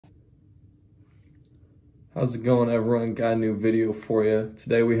How's it going, everyone? Got a new video for you.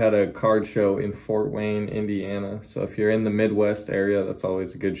 Today we had a card show in Fort Wayne, Indiana. So if you're in the Midwest area, that's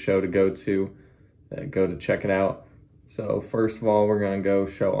always a good show to go to. Go to check it out. So first of all, we're gonna go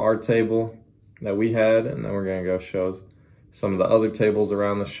show our table that we had, and then we're gonna go show some of the other tables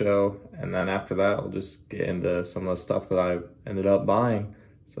around the show. And then after that, we'll just get into some of the stuff that I ended up buying.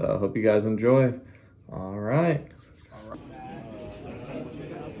 So I hope you guys enjoy. All right.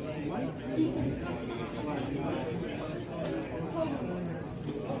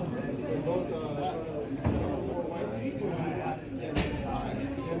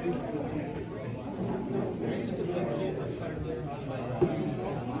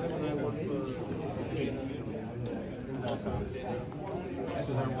 This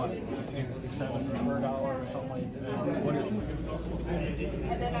is our what? I think it's $7 per dollar or something like that. What is it?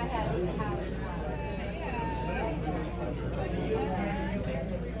 And then I have the house.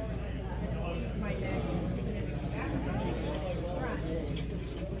 My dad.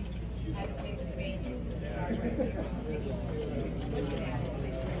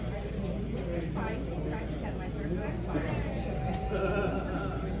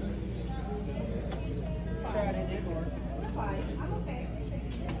 I'm okay.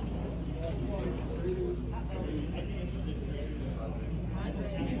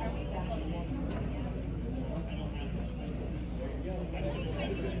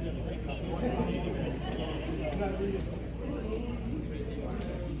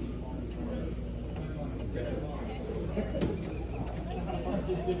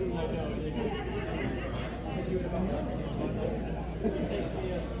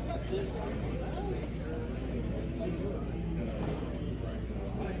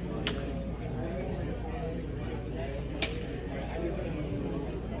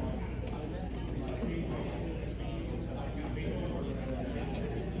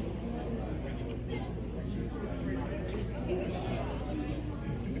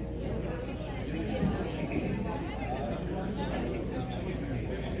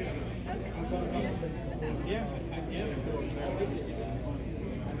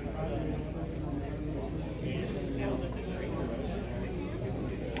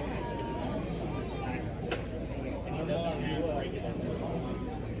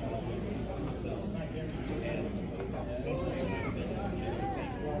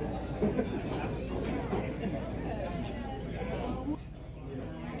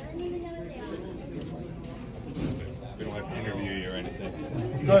 We don't have to interview you or anything.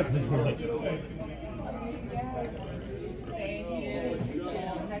 Good. Thank you.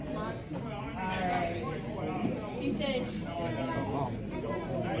 Next month. All right. He said.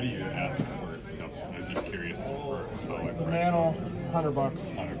 What do you ask for stuff? I'm just curious for how The mantle, $100.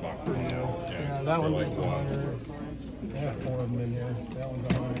 $100 For you. Yeah, that for one's like 100. I have 4 of them in here. That one's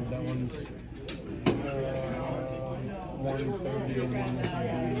 100. That one's 130 and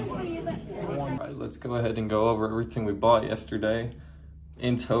All right, let's go ahead and go over everything we bought yesterday.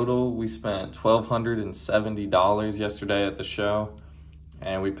 In total, we spent $1,270 yesterday at the show,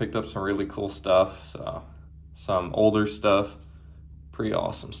 and we picked up some really cool stuff. So some older stuff, pretty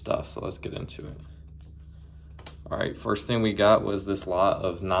awesome stuff. So let's get into it. All right, first thing we got was this lot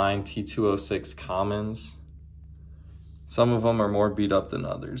of 9 T206 commons. Some of them are more beat up than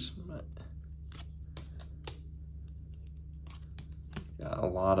others. Got a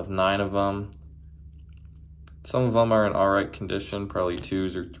lot of 9 of them. Some of them are in all right condition, probably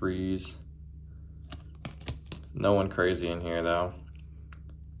 2s or 3s. No one crazy in here though.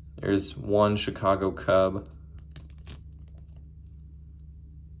 There's one Chicago Cub.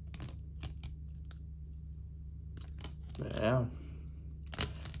 Yeah.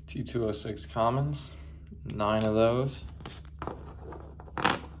 T206 commons, 9 of those.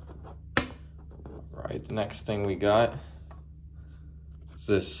 Right, the next thing we got is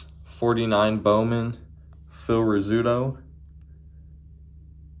this 49 Bowman Phil Rizzuto.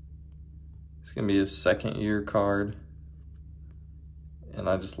 It's gonna be his 2nd year card. And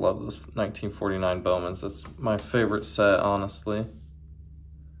I just love those 1949 Bowmans. That's my favorite set, honestly.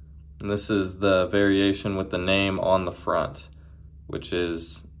 And this is the variation with the name on the front, which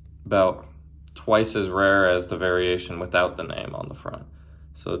is about twice as rare as the variation without the name on the front.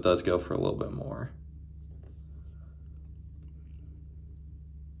 So it does go for a little bit more.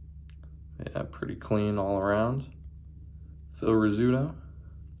 Yeah, pretty clean all around. Phil Rizzuto.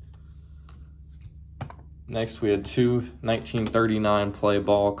 Next, we had 2 1939 play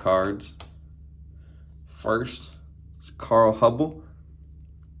ball cards. First, it's Carl Hubble,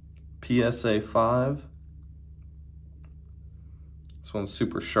 PSA 5. This one's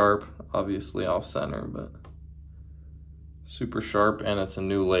super sharp, obviously off center, but super sharp, and it's a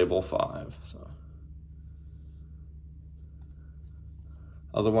new label 5. So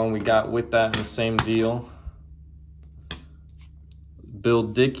Other one we got with that in the same deal, Bill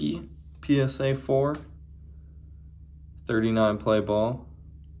Dickey, PSA 4, 39 play ball.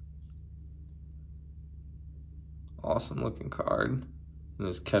 Awesome looking card. And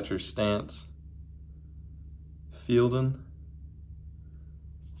his catcher stance. Fielding.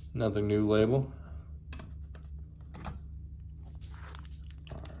 Another new label.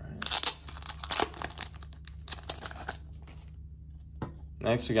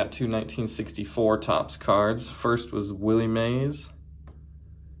 Next, we got two 1964 Topps cards. First was Willie Mays.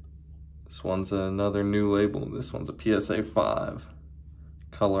 This one's another new label. This one's a PSA 5.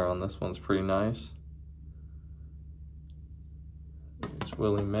 Color on this one's pretty nice. It's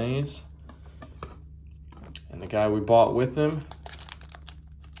Willie Mays. And the guy we bought with him,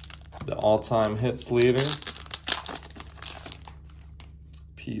 the all-time hits leader,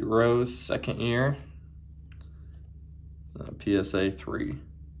 Pete Rose, second year. PSA 3.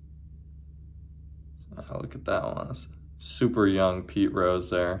 Look at that one. That's super young Pete Rose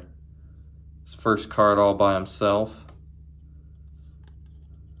there. His first card all by himself.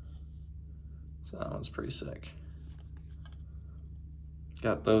 So that one's pretty sick.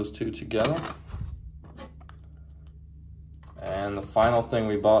 Got those two together. And the final thing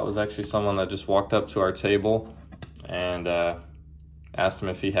we bought was actually someone that just walked up to our table and asked him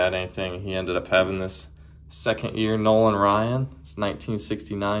if he had anything. He ended up having this second year Nolan Ryan. It's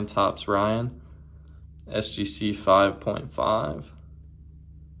 1969 Topps Ryan. SGC 5.5.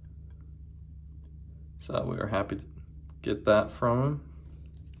 So we were happy to get that from him.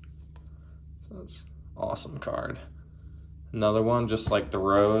 So that's awesome card. Another one just like the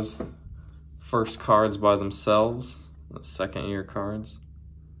Rose. First cards by themselves. The second year cards.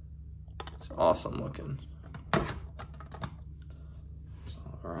 It's awesome looking.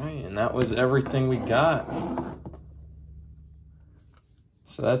 All right, and that was everything we got.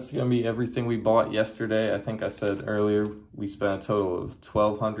 So that's gonna be everything we bought yesterday. I think I said earlier, we spent a total of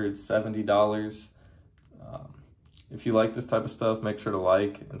 $1,270. If you like this type of stuff, make sure to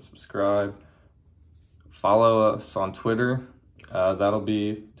like and subscribe. Follow us on Twitter. That'll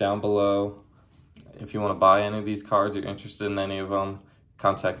be down below. If you want to buy any of these cards, you're interested in any of them,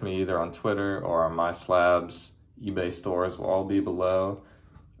 contact me either on Twitter or on my slabs. eBay stores will all be below.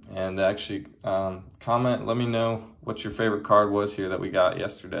 And actually, comment, let me know what your favorite card was here that we got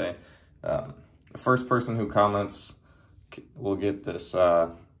yesterday. The first person who comments will get this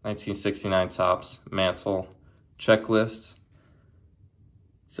 1969 Topps Mantle checklist.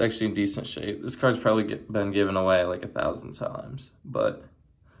 It's actually in decent shape. This card's probably been given away like 1,000 times, but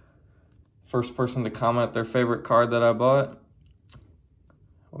first person to comment their favorite card that I bought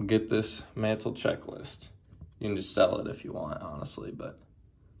will get this Mantle checklist. You can just sell it if you want, honestly, but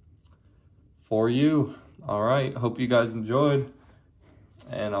for you. All right, hope you guys enjoyed,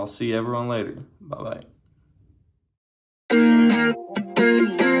 and I'll see everyone later. Bye-bye.